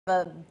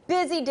A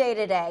busy day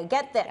today.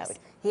 Get this.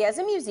 He has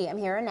a museum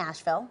here in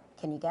Nashville.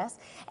 Can you guess?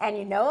 And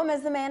you know him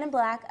as the Man in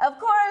Black. Of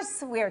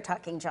course, we're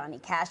talking Johnny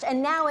Cash.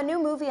 And now a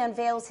new movie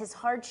unveils his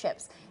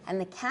hardships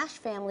and the Cash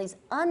family's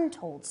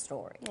untold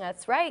story.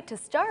 That's right. To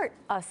start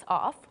us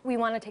off, we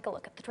want to take a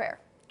look at the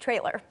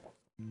trailer.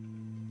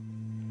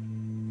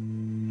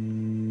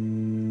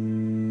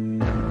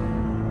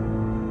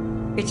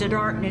 It's a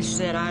darkness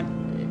that I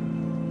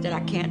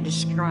can't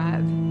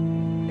describe.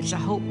 It's a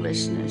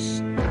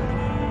hopelessness.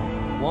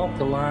 Walk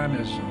the Line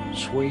is a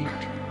sweet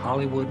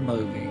Hollywood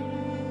movie,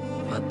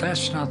 but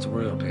that's not the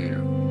real deal.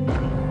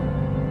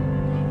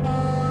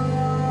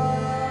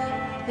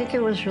 I think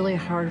it was really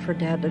hard for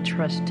Dad to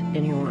trust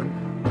anyone.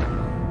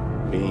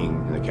 Being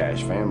in the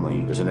Cash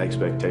family, there's an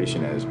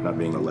expectation as not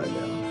being a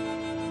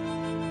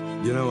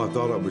letdown. You know, I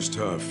thought I was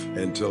tough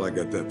until I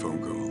got that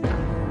phone call.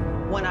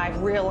 When I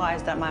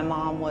realized that my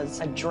mom was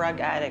a drug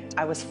addict,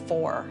 I was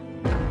 4.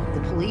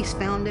 The police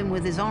found him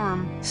with his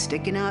arm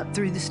sticking up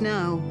through the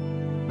snow.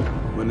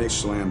 When they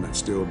slam that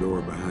steel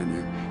door behind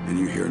you and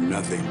you hear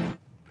nothing,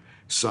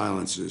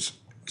 silence is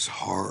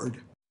hard.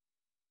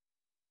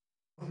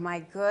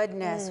 My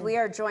goodness. We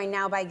are joined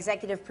now by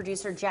executive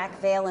producer Jack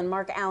Vale and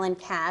Mark Allen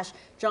Cash,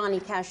 Johnny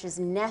Cash's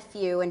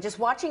nephew. And just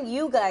watching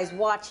you guys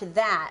watch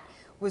that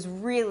was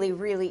really,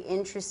 really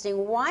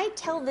interesting. Why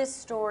tell this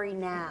story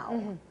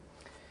now?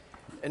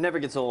 It never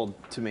gets old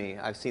to me.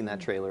 I've seen that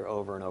trailer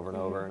over and over and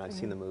over, and I've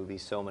seen the movie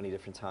so many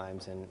different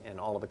times, and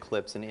all of the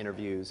clips and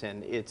interviews,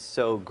 and it's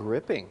so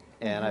gripping.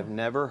 And I've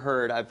never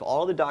heard,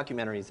 all the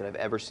documentaries that I've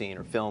ever seen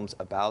or films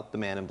about the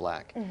Man in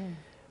Black,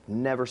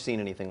 never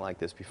seen anything like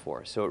this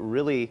before. So it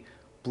really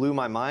blew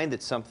my mind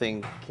that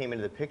something came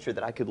into the picture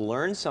that I could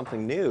learn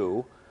something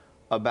new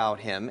about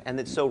him, and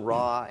it's so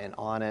raw and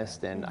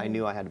honest, and I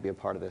knew I had to be a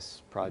part of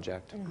this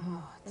project.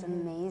 Oh, it's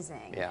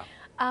amazing. Yeah.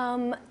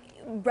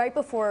 Right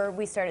before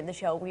we started the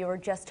show, we were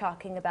just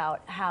talking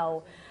about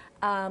how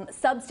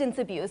substance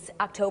abuse,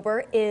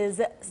 October is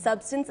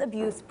Substance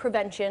Abuse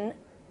Prevention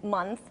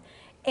Month,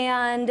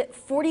 and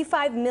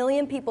 45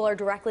 million people are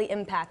directly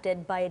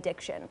impacted by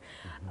addiction.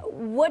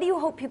 What do you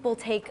hope people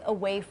take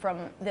away from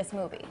this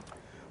movie?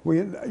 Well,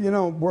 you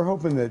know, we're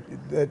hoping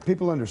that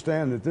people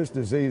understand that this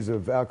disease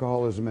of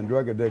alcoholism and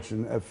drug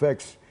addiction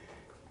affects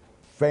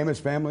famous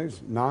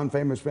families,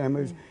 non-famous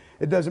families.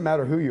 It doesn't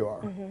matter who you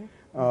are.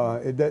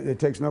 It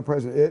takes no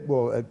precedent.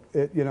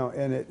 You know,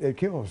 and it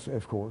kills,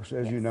 of course,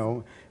 as you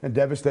know, and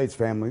devastates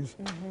families.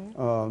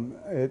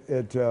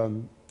 It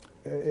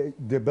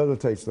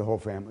debilitates the whole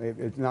family.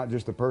 It's not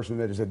just the person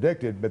that is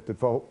addicted, but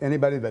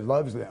anybody that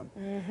loves them.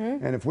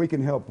 And if we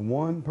can help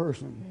one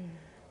person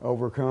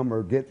overcome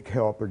or get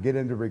help or get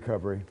into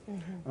recovery,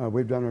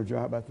 we've done our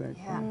job, I think.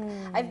 Yeah.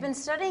 I've been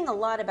studying a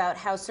lot about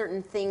how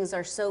certain things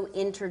are so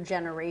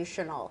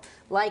intergenerational,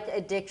 like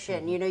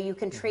addiction. You know, you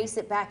can trace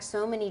it back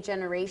so many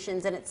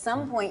generations, and at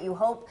some point you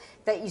hope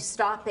that you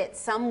stop it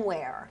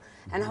somewhere.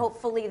 And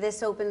hopefully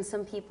this opens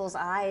some people's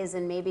eyes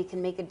and maybe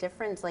can make a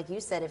difference, like you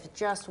said, if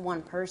just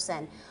one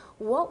person.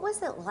 What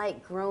was it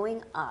like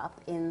growing up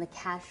in the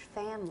Cash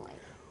family?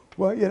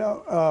 Well, you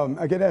know,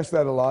 I get asked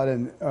that a lot,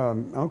 and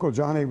Uncle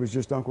Johnny was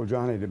just Uncle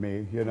Johnny to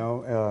me, you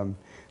know.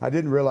 I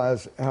didn't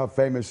realize how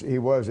famous he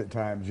was at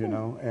times, you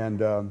know,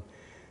 and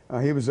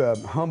he was a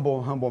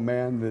humble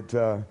man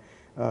that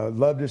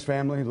loved his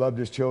family, loved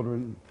his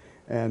children,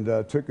 and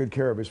took good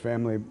care of his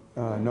family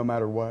no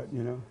matter what,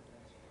 you know.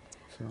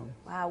 So.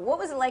 Wow, what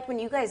was it like when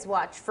you guys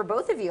watched, for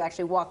both of you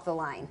actually, Walk the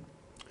Line?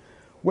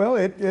 Well,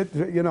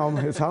 you know,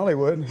 it's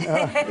Hollywood,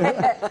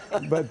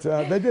 but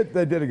they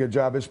did a good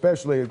job.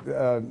 Especially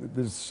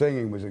the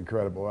singing was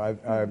incredible.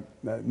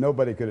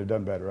 Nobody could have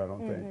done better, I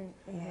don't think.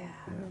 Yeah.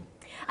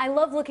 I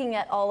love looking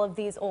at all of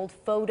these old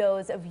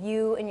photos of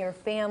you and your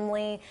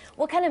family.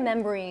 What kind of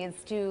memories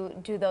do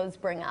those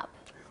bring up?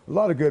 A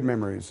lot of good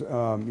memories. You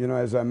know,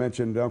 as I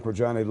mentioned, Uncle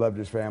Johnny loved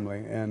his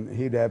family, and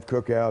he'd have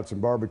cookouts and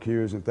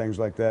barbecues and things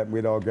like that. And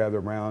we'd all gather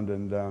around,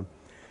 and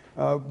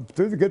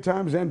through the good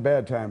times and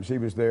bad times, he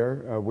was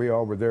there. We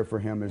all were there for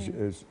him,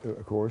 as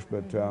of course.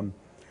 But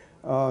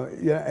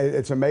yeah,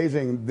 it's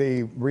amazing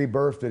the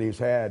rebirth that he's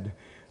had.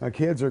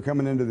 Kids are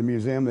coming into the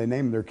museum. They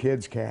name their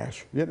kids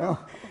Cash, you know,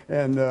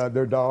 and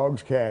their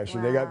dogs Cash,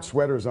 and they got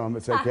sweaters on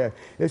that say Cash.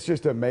 It's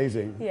just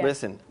amazing. Yeah.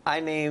 Listen,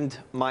 I named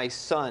my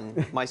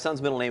son. My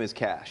son's middle name is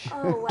Cash.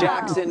 Oh, wow.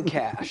 Jackson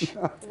Cash.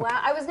 Wow.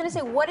 I was going to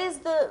say, what is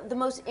the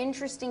most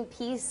interesting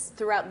piece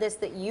throughout this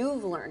that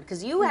you've learned?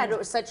 Because you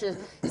had such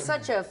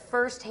a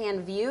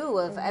first-hand view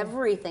of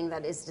everything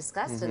that is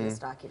discussed in this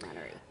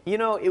documentary. You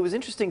know, it was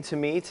interesting to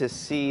me to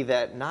see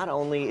that not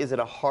only is it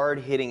a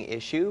hard-hitting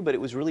issue, but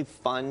it was really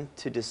fun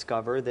to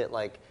discover that,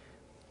 like,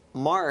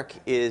 Mark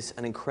is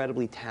an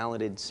incredibly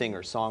talented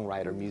singer,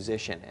 songwriter,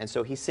 musician, and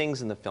so he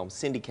sings in the film.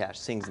 Cindy Cash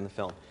sings in the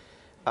film.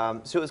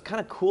 So it was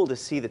kind of cool to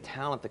see the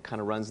talent that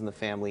kind of runs in the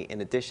family, in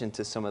addition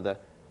to some of the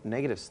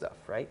negative stuff,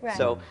 right? Right.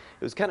 So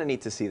it was kind of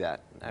neat to see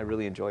that. I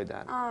really enjoyed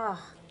that.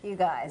 Oh, you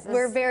guys.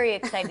 We're very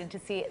excited to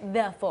see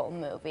the full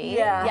movie.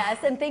 Yeah. Yes,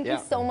 and thank you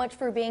Yeah. so much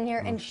for being here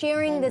and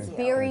sharing this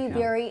very,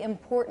 very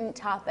important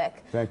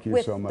topic Thank you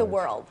with so the much.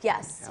 world.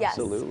 Yes, yes.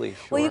 Absolutely,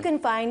 Well, you sure. can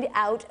find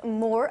out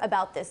more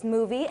about this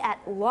movie at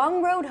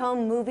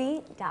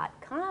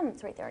longroadhomemovie.com.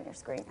 It's right there on your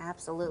screen.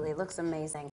 Absolutely. Looks amazing.